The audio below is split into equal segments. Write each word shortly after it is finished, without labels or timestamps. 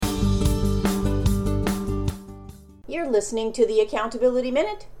You're listening to the Accountability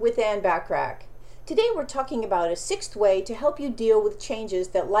Minute with Ann Bachrach. Today we're talking about a sixth way to help you deal with changes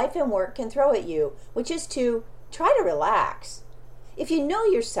that life and work can throw at you, which is to try to relax. If you know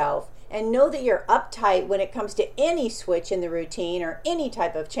yourself and know that you're uptight when it comes to any switch in the routine or any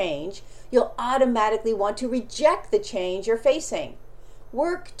type of change, you'll automatically want to reject the change you're facing.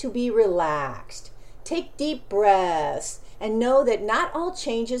 Work to be relaxed. Take deep breaths and know that not all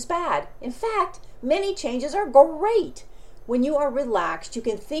change is bad. In fact, many changes are great. When you are relaxed, you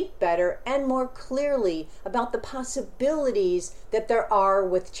can think better and more clearly about the possibilities that there are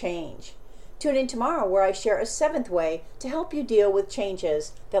with change. Tune in tomorrow where I share a seventh way to help you deal with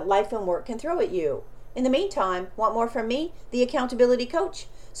changes that life and work can throw at you. In the meantime, want more from me, the Accountability Coach?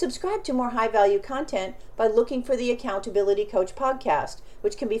 Subscribe to more high-value content by looking for the Accountability Coach podcast,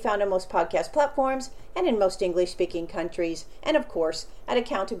 which can be found on most podcast platforms and in most English-speaking countries, and of course, at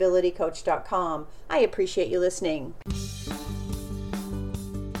accountabilitycoach.com. I appreciate you listening.